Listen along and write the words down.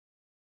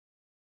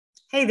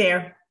Hey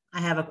there, I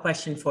have a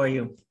question for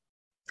you.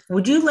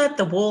 Would you let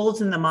the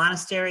wolves in the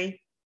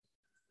monastery,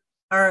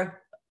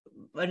 or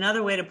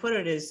another way to put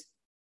it is,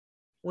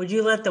 would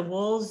you let the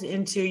wolves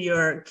into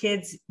your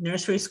kids'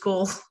 nursery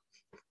school?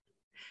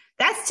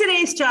 That's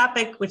today's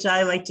topic, which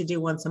I like to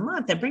do once a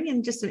month. I bring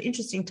in just an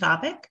interesting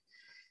topic.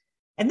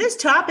 And this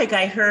topic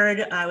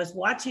I was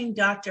watching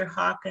Dr.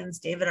 Hawkins,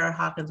 David R.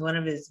 Hawkins, one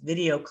of his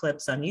video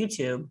clips on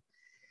YouTube,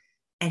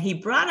 and he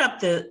brought up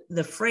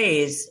the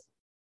phrase,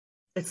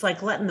 it's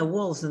like letting the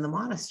wolves in the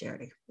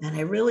monastery. And I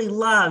really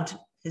loved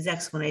his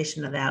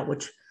explanation of that,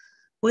 which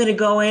we're going to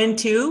go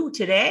into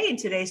today in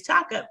today's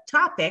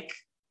topic.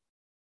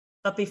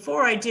 But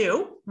before I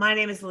do, my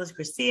name is Liz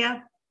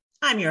Garcia.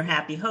 I'm your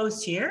happy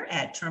host here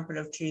at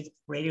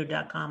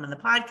trumpetoftruthradio.com on the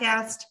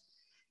podcast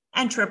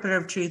and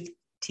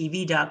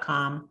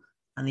trumpetoftruth.tv.com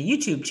on the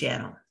YouTube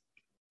channel.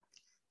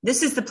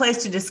 This is the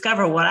place to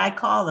discover what I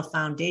call the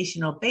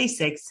foundational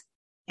basics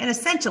and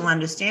essential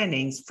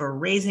understandings for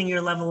raising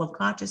your level of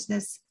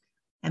consciousness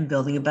and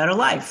building a better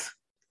life.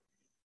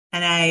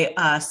 And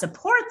I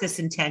support this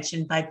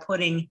intention by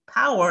putting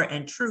power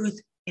and truth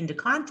into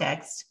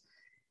context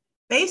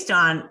based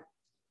on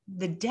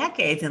the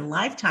decades and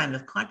lifetime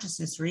of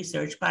consciousness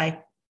research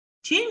by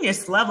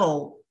genius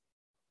level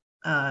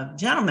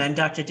gentleman,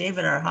 Dr.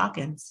 David R.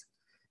 Hawkins,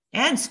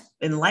 and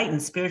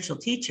enlightened spiritual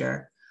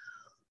teacher,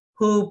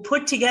 who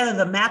put together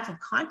the map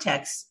of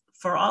context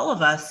for all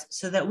of us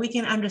so that we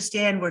can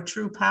understand where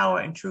true power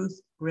and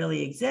truth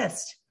really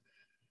exist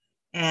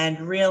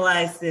and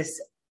realize this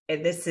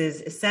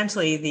is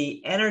essentially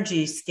the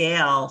energy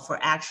scale for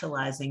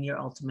actualizing your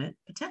ultimate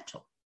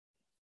potential.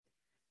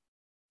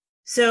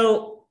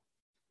 So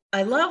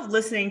I love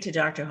listening to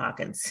Dr.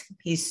 Hawkins.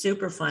 He's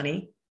super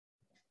funny.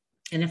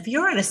 And if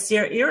you're a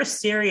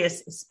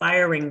serious,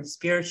 aspiring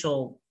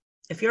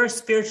if you're a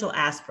spiritual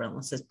aspirant,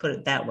 let's just put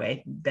it that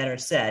way, better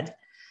said,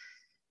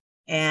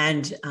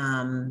 and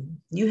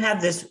you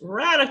have this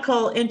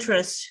radical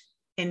interest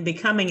in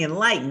becoming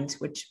enlightened,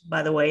 which,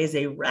 by the way, is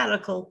a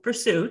radical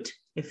pursuit.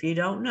 If you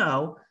don't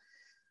know,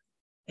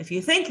 if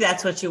you think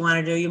that's what you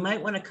want to do, you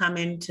might want to come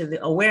into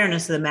the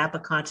awareness of the map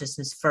of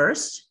consciousness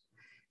first.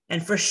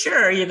 And for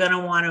sure, you're going to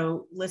want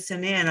to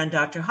listen in on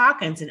Dr.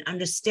 Hawkins and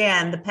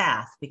understand the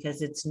path,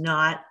 because it's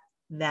not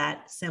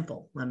that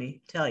simple, let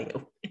me tell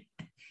you.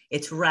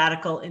 It's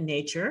radical in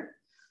nature.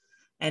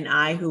 And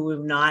I, who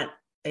am not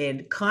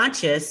a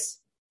conscious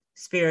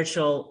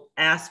spiritual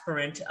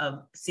aspirant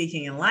of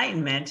seeking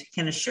enlightenment,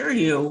 can assure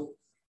you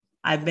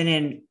I've been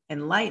in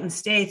enlightened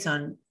states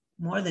on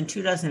more than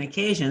 24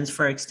 occasions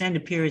for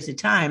extended periods of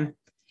time.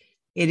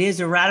 It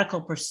is a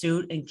radical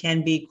pursuit and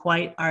can be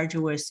quite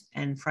arduous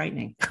and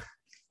frightening.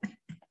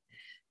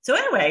 So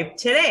anyway,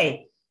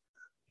 today,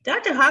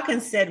 Dr.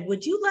 Hawkins said,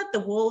 would you let the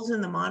wolves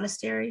in the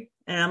monastery?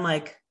 And I'm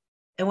like,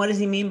 and what does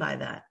he mean by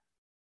that?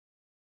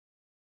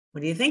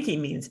 What do you think he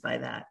means by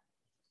that?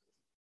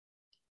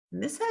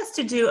 And this has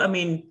to do,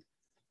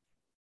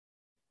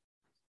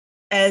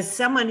 as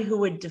someone who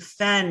would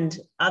defend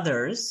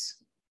others,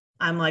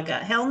 I'm like,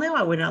 hell no,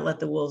 I would not let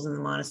the wolves in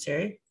the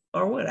monastery,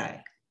 or would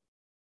I?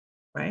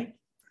 Right?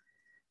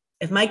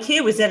 If my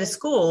kid was at a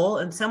school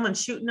and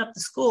someone's shooting up the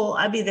school,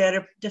 I'd be there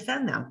to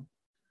defend them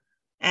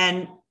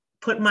and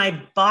put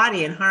my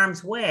body in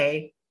harm's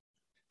way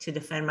to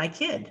defend my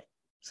kid.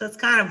 So it's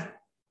kind of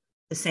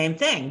the same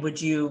thing.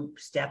 Would you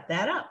step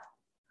that up?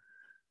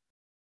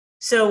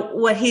 So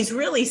what he's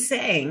really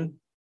saying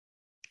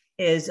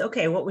is,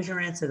 okay, what was your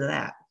answer to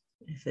that?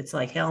 If it's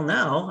like, hell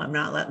no, I'm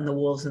not letting the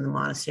wolves in the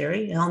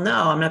monastery. Hell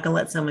no, I'm not going to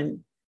let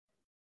someone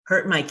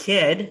hurt my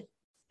kid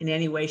in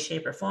any way,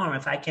 shape, or form.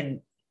 If I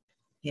can,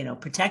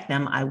 protect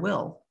them, I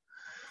will.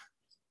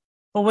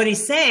 But what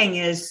he's saying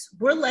is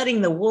we're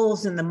letting the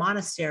wolves in the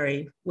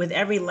monastery with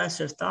every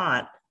lesser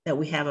thought that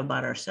we have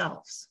about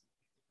ourselves.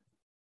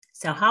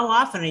 So how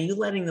often are you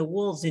letting the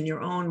wolves in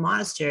your own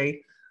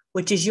monastery,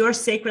 which is your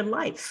sacred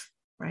life,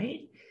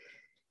 right?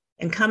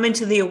 And come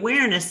into the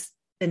awareness,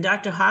 and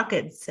Dr.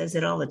 Hawkins says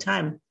it all the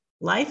time,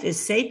 life is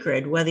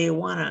sacred, whether you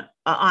want to,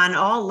 on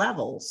all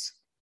levels,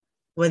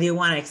 whether you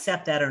want to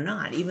accept that or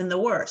not, even the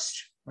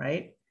worst,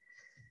 right?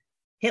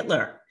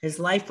 Hitler, his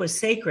life was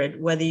sacred,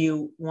 whether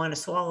you want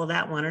to swallow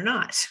that one or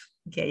not.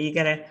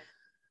 Okay,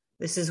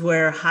 this is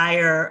where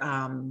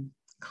higher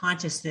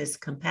consciousness,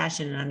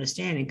 compassion, and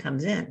understanding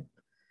comes in,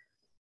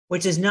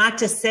 which is not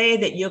to say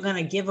that you're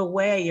going to give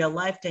away your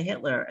life to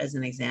Hitler, as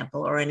an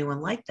example, or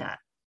anyone like that,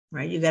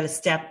 right? You got to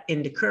step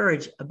into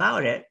courage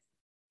about it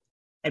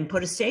and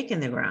put a stake in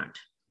the ground.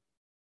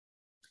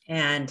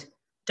 And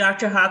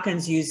Dr.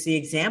 Hawkins used the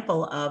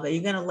example of, are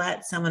you going to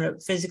let someone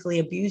physically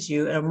abuse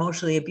you or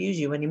emotionally abuse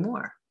you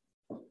anymore?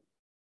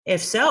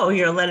 If so,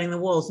 you're letting the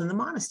wolves in the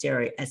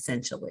monastery,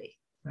 essentially,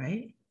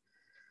 right?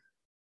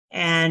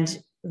 And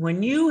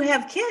when you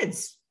have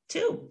kids,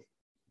 too,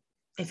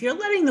 if you're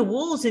letting the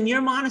wolves in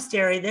your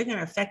monastery, they're going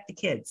to affect the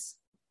kids,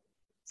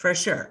 for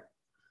sure.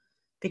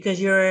 Because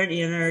you're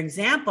an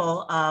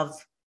example of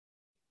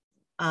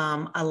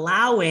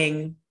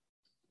allowing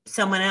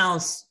someone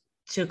else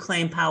to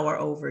claim power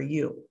over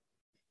you.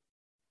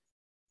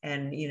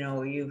 And,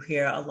 you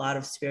hear a lot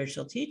of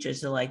spiritual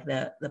teachers are like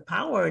the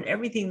power and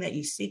everything that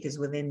you seek is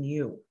within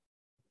you.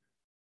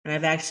 And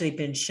I've actually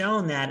been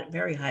shown that at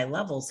very high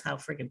levels, how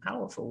freaking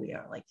powerful we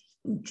are, like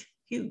huge,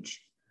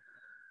 huge.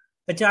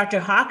 But Dr.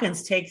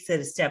 Hawkins takes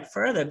it a step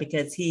further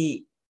because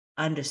he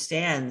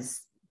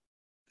understands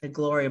the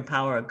glory and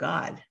power of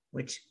God,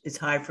 which is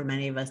hard for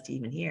many of us to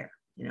even hear.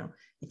 You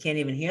can't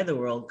even hear the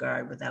word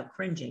God without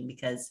cringing,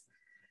 because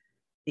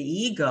the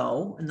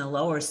ego and the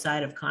lower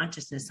side of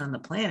consciousness on the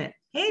planet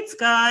hates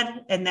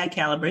God, and that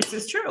calibrates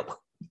as true,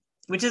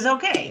 which is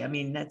okay. I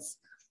mean, that's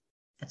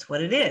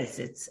what it is.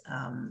 It's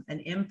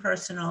an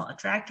impersonal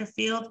attractor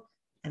field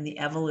and the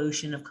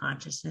evolution of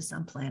consciousness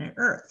on planet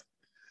Earth.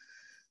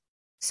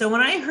 So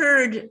when I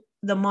heard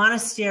the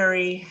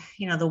monastery,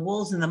 the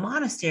wolves in the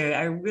monastery,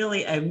 I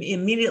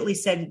immediately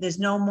said, there's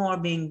no more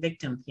being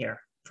victim here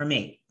for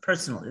me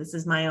personally. This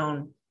is my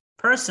own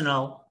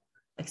personal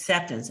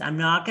acceptance. I'm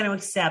not going to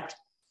accept.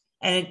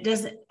 And it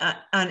doesn't,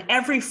 on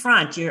every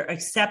front, you're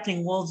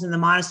accepting wolves in the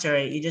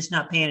monastery. You're just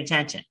not paying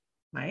attention,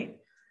 right?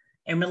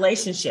 In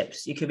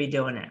relationships, you could be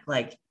doing it.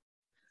 Like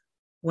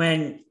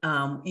when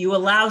you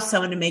allow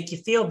someone to make you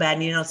feel bad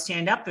and you don't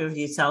stand up for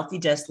yourself, you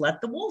just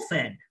let the wolf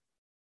in.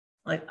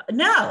 Like,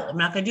 no, I'm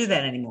not going to do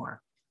that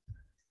anymore.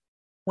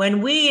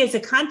 When we as a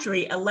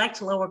country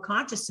elect lower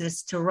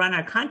consciousness to run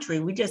our country,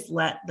 we just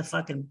let the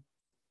fucking,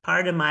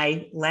 pardon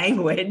my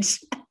language,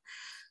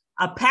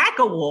 a pack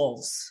of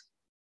wolves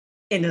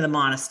into the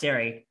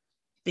monastery,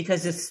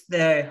 because it's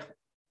the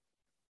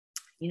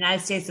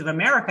United States of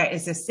America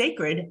is a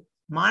sacred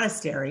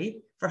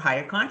monastery for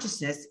higher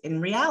consciousness. In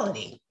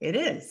reality, it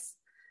is,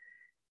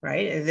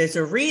 right? There's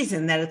a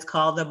reason that it's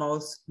called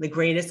the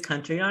greatest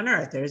country on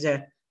earth. There's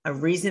a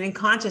reason in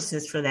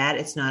consciousness for that.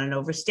 It's not an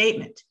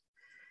overstatement.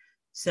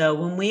 So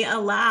when we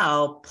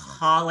allow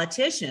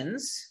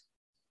politicians,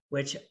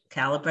 which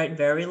calibrate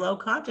very low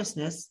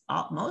consciousness,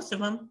 most of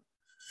them,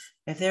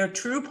 if they're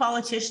true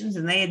politicians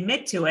and they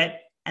admit to it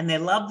and they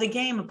love the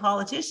game of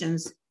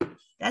politicians,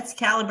 that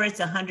calibrates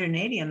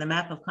 180 on the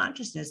map of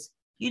consciousness.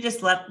 You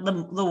just let the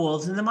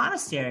wolves in the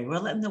monastery. We're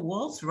letting the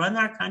wolves run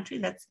our country.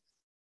 That's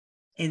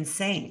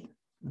insane.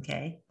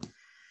 Okay.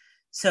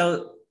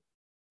 So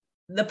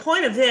the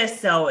point of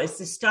this, though, is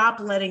to stop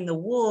letting the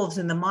wolves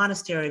in the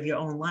monastery of your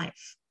own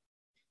life.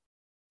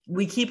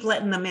 We keep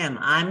letting them in.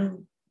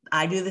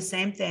 I do the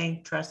same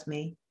thing. Trust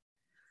me.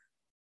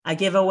 I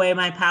give away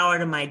my power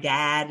to my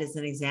dad as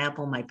an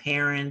example, my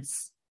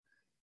parents.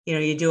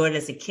 You do it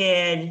as a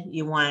kid.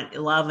 You want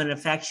love and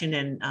affection,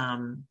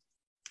 and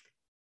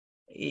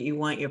you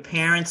want your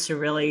parents to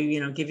really,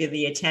 give you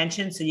the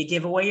attention. So you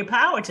give away your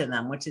power to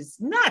them, which is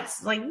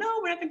nuts. Like, no,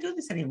 we're not going to do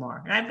this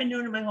anymore. And I've been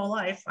doing it my whole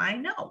life. I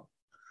know.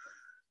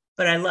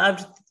 But I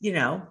loved,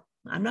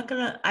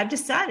 I've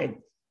decided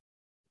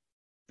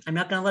I'm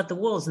not going to let the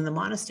wolves in the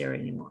monastery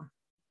anymore.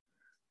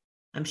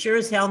 I'm sure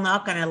as hell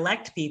not going to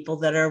elect people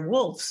that are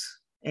wolves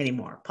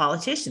anymore.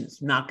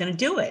 Politicians, not going to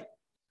do it.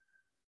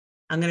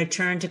 I'm going to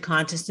turn to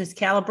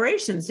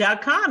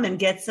consciousnesscalibrations.com and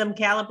get some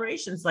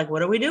calibrations. Like,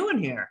 what are we doing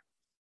here?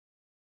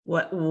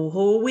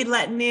 Who are we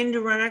letting in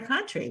to run our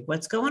country?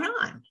 What's going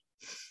on?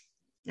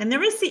 And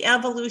there is the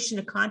evolution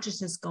of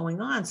consciousness going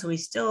on. So we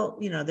still,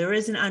 there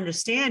is an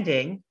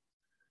understanding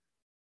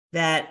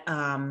that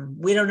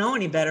we don't know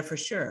any better for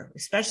sure,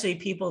 especially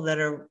people that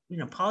are,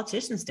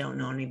 politicians don't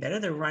know any better.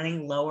 They're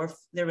running lower,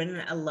 they're in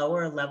a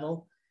lower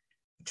level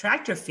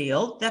attractor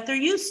field that they're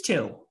used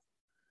to.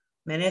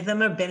 Many of them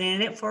have been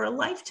in it for a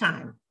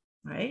lifetime,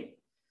 right?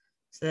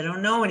 So they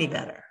don't know any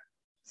better.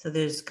 So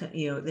there's,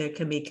 there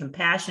can be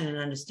compassion and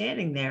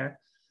understanding there,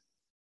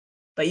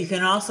 but you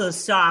can also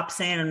stop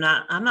saying,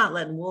 I'm not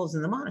letting wolves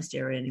in the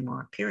monastery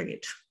anymore,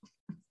 period.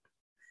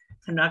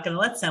 I'm not going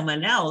to let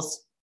someone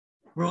else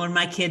ruin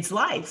my kid's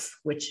life,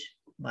 which,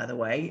 by the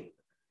way,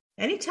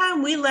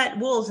 anytime we let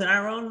wolves in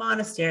our own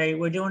monastery,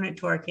 we're doing it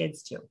to our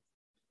kids too,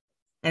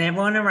 and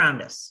everyone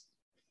around us.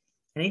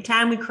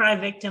 Anytime we cry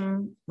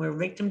victim, we're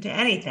victim to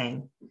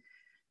anything.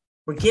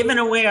 We're giving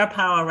away our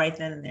power right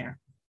then and there.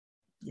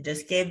 You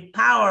just gave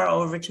power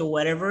over to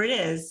whatever it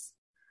is.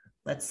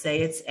 Let's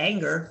say it's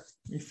anger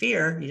and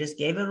fear. You just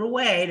gave it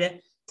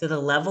away to the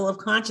level of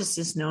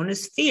consciousness known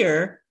as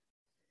fear.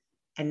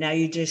 And now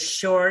you just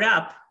shored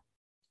up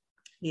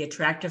the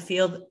attractor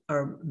field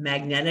or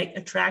magnetic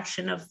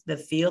attraction of the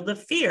field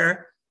of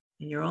fear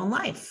in your own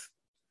life.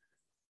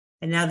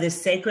 And now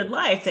this sacred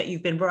life that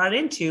you've been brought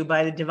into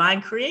by the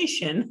divine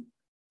creation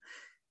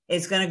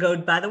is going to go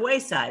by the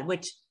wayside,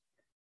 which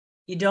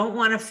you don't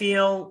want to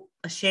feel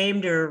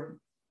ashamed or,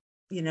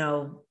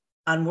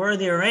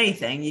 unworthy or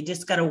anything. You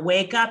just got to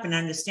wake up and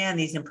understand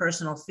these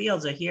impersonal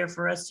fields are here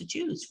for us to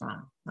choose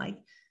from. Like,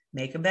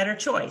 make a better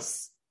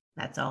choice.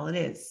 That's all it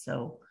is.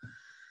 So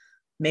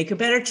make a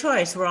better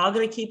choice. We're all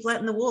going to keep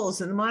letting the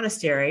wolves in the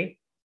monastery,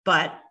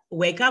 but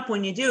wake up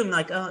when you do.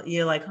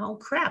 You're like, oh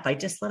crap, I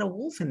just let a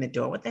wolf in the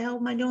door. What the hell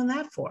am I doing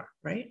that for?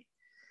 Right.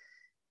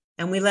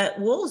 And we let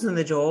wolves in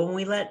the door when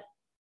we let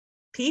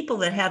people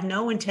that have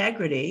no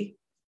integrity,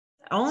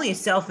 only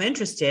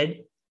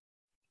self-interested,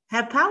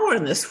 have power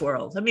in this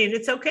world. I mean,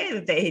 it's okay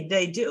that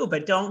they do,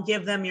 but don't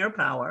give them your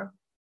power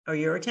or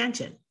your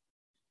attention.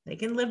 They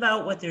can live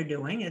out what they're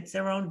doing. It's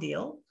their own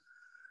deal,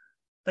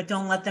 but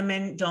don't let them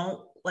in.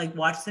 Don't like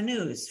watch the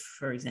news,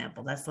 for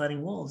example. That's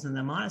letting wolves in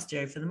the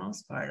monastery for the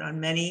most part on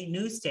many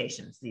news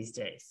stations these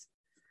days.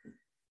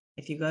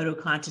 If you go to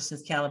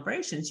consciousness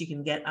calibrations, you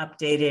can get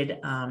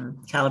updated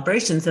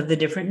calibrations of the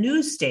different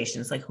news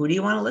stations. Like, who do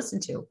you want to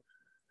listen to?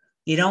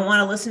 You don't want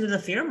to listen to the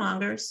fear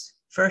mongers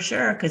for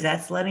sure, because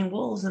that's letting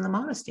wolves in the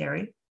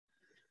monastery.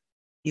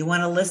 You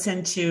want to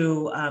listen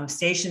to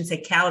stations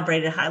that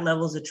calibrate at high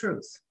levels of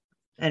truth.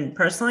 And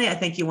personally, I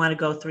think you want to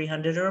go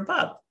 300 or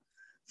above.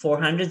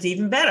 400 is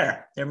even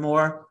better. They're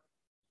more,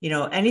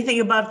 anything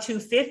above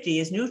 250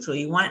 is neutral.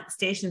 You want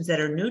stations that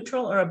are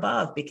neutral or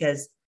above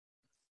because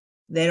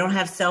they don't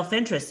have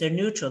self-interest. They're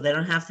neutral. They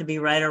don't have to be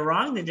right or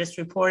wrong. They're just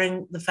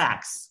reporting the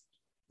facts,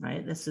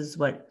 right? This is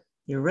what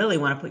you really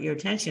want to put your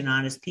attention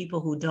on, is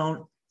people who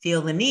don't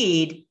feel the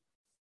need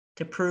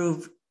to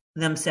prove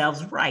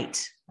themselves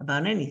right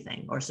about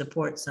anything or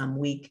support some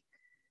weak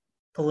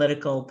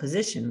political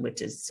position,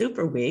 which is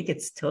super weak.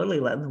 It's totally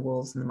letting the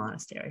wolves in the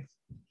monastery.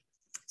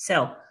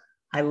 So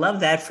I love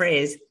that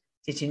phrase.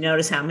 Did you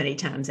notice how many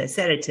times I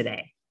said it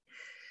today?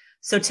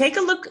 So take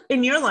a look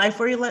in your life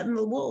where you're letting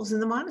the wolves in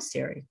the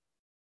monastery.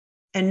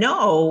 And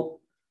know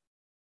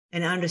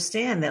and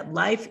understand that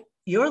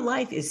your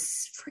life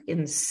is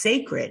freaking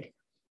sacred,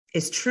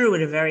 is true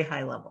at a very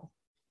high level.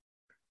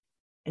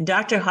 And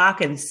Dr.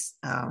 Hawkins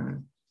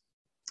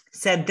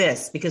said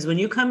this, because when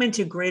you come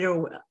into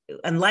greater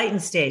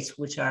enlightened states,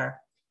 which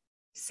are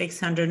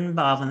 600 and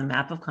above on the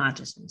map of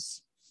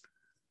consciousness,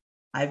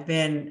 I've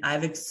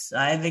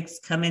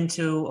come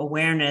into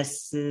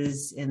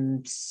awarenesses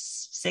in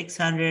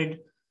 600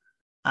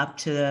 up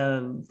to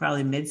the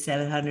probably mid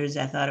 700s.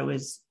 I thought it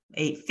was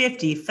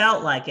 850,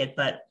 felt like it,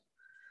 but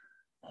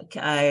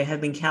I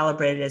have been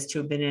calibrated as to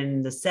have been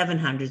in the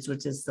 700s,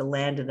 which is the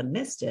land of the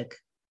mystic,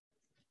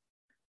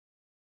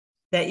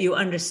 that you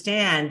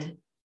understand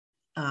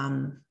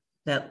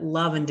that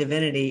love and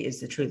divinity is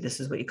the truth. This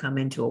is what you come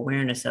into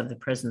awareness of, the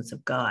presence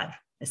of God,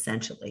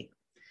 essentially.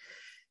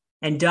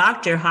 And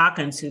Dr.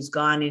 Hawkins,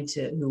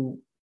 who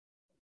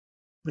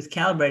was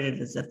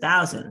calibrated as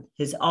 1,000,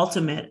 his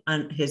ultimate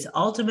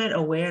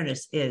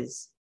awareness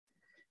is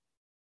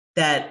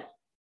that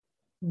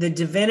the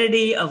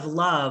divinity of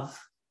love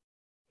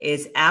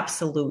is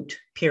absolute,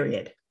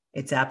 period.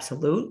 It's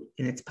absolute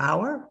in its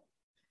power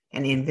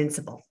and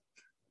invincible.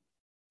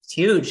 It's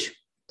huge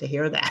to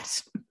hear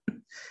that.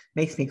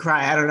 Makes me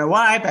cry. I don't know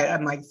why, but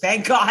I'm like,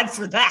 thank God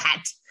for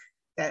that.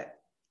 That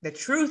the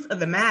truth of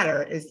the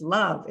matter is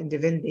love and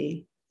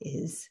divinity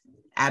is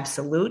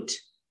absolute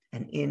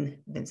and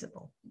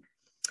invincible.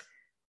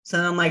 So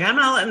I'm like, I'm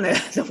not letting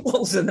the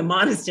wolves in the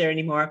monastery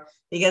anymore,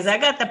 because I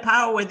got the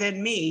power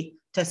within me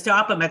to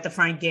stop them at the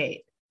front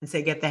gate and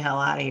say, get the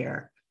hell out of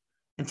here,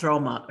 and throw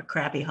them a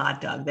crappy hot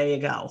dog. There you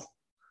go.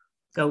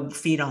 Go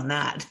feed on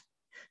that,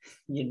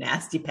 you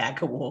nasty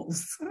pack of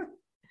wolves.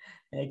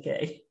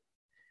 Okay.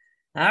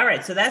 All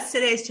right. So that's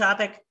today's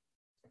topic.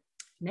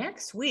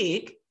 Next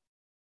week,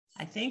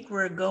 I think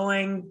we're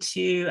going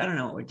to, I don't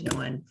know what we're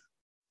doing.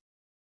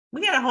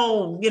 We got a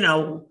whole,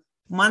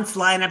 months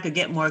lineup to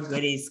get more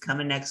goodies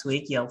coming next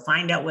week. You'll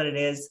find out what it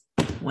is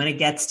when it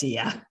gets to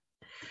you.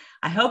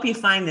 I hope you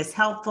find this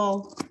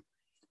helpful.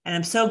 And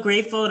I'm so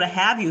grateful to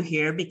have you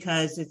here,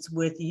 because it's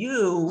with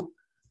you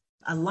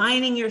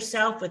aligning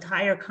yourself with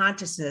higher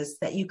consciousness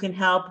that you can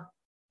help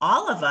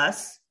all of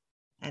us,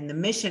 and the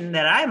mission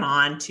that I'm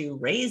on to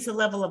raise the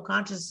level of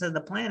consciousness of the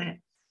planet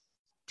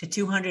to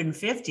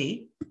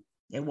 250.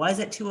 It was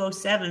at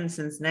 207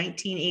 since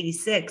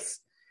 1986.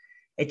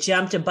 It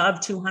jumped above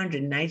 200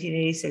 in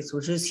 1986,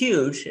 which was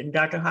huge. And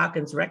Dr.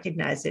 Hawkins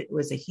recognized it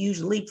was a huge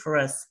leap for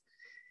us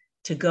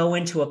to go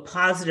into a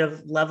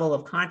positive level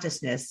of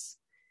consciousness.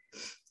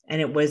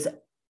 And it was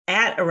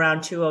at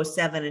around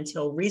 207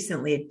 until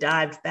recently it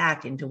dived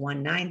back into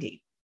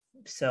 190.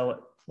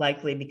 So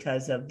likely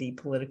because of the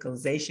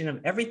politicalization of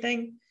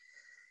everything,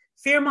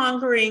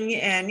 fear-mongering,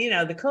 and,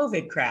 the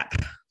COVID crap,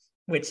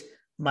 which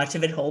much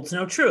of it holds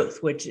no truth,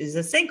 which is a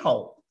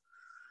sinkhole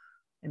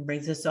and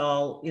brings us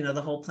all,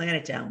 the whole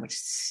planet down, which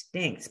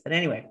stinks. But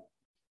anyway,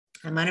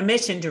 I'm on a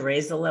mission to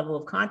raise the level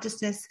of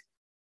consciousness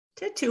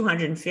to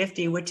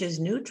 250, which is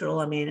neutral.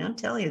 I mean, I'm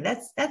telling you,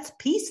 that's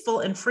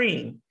peaceful and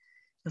freeing.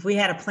 If we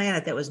had a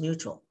planet that was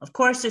neutral, of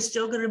course, there's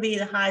still going to be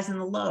the highs and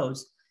the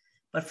lows,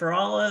 but for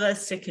all of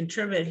us to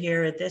contribute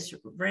here at this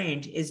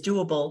range is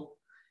doable.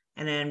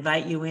 And I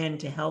invite you in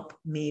to help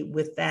me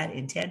with that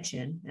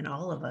intention, and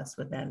all of us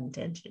with that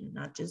intention,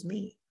 not just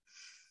me.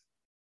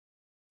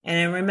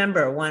 And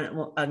remember,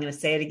 I'm going to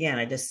say it again.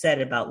 I just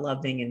said about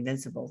love being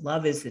invincible.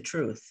 Love is the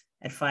truth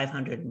at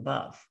 500 and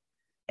above.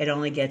 It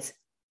only gets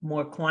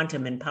more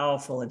quantum and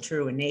powerful and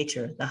true in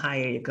nature the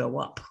higher you go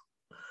up.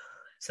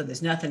 So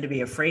there's nothing to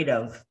be afraid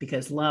of,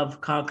 because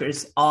love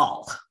conquers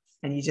all.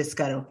 And you just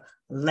got to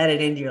let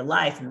it into your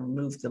life and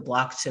remove the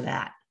blocks to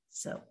that.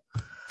 So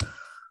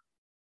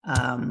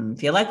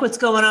If you like what's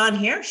going on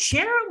here,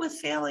 share it with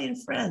family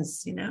and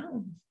friends,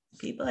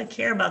 people that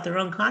care about their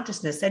own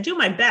consciousness. I do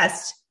my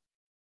best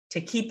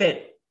to keep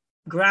it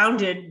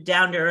grounded,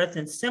 down to earth,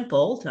 and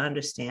simple to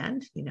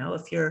understand.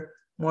 If you're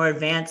more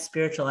advanced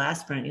spiritual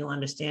aspirant, you'll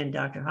understand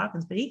Dr.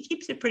 Hawkins, but he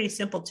keeps it pretty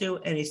simple too,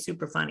 and he's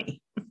super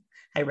funny.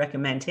 I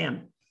recommend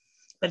him.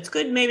 But it's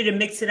good maybe to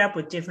mix it up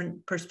with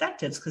different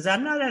perspectives, because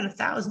I'm not at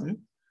 1,000,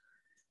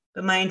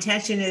 but my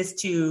intention is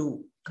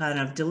to kind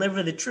of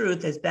deliver the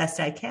truth as best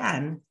I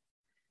can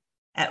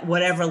at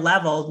whatever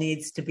level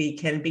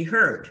can be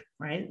heard,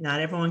 right? Not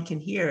everyone can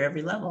hear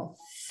every level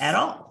at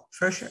all,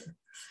 for sure.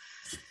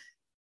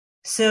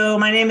 So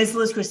my name is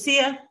Liz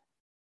Garcia.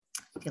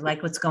 If you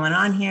like what's going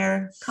on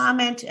here,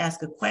 comment,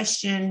 ask a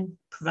question,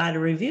 provide a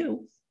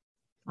review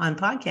on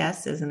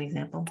podcasts as an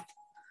example.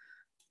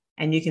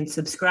 And you can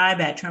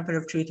subscribe at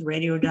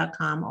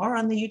trumpetoftruthradio.com or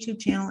on the YouTube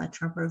channel at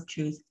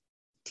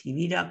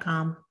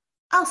trumpetoftruth.tv.com.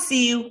 I'll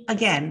see you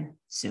again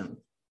soon.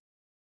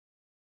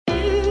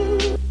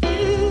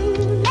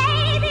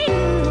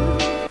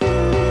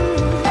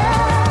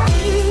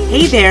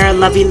 Hey there,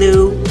 Lovey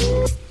Lou.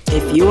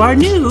 If you are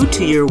new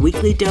to your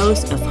weekly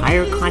dose of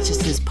Higher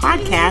Consciousness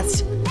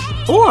podcast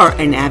or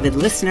an avid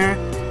listener,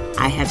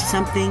 I have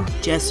something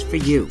just for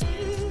you.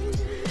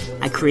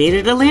 I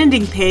created a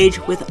landing page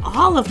with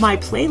all of my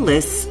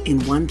playlists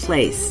in one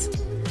place.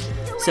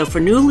 So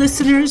for new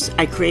listeners,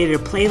 I created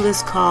a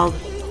playlist called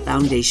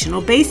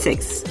Foundational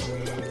Basics.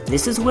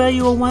 This is where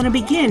you will want to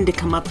begin to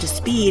come up to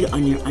speed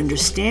on your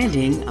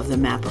understanding of the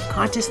map of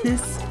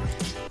consciousness,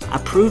 a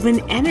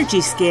proven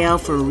energy scale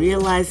for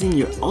realizing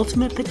your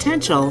ultimate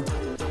potential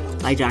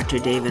by Dr.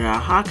 David R.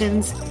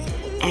 Hawkins,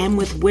 and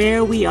with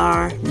where we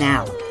are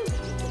now.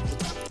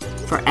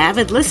 For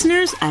avid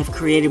listeners, I've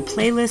created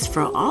playlists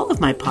for all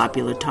of my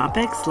popular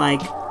topics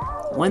like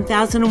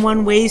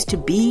 1001 Ways to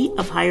Be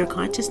of Higher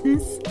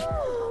Consciousness,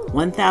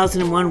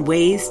 1001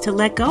 Ways to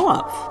Let Go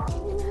of.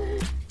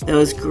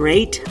 Those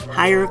great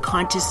higher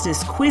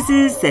consciousness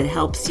quizzes that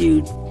helps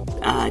you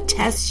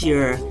test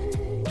your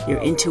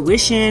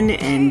intuition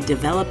and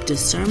develop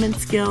discernment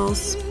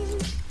skills,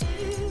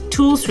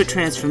 tools for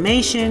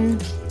transformation,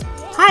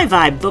 high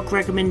vibe book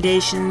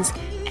recommendations,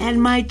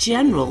 and my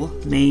general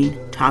main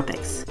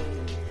topics.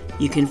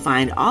 You can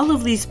find all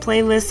of these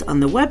playlists on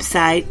the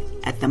website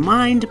at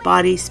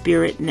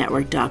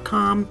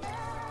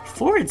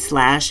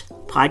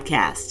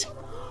themindbodyspiritnetwork.com/podcast.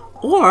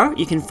 Or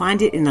you can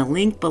find it in a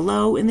link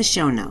below in the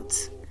show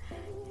notes.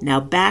 Now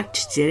back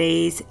to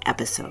today's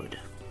episode.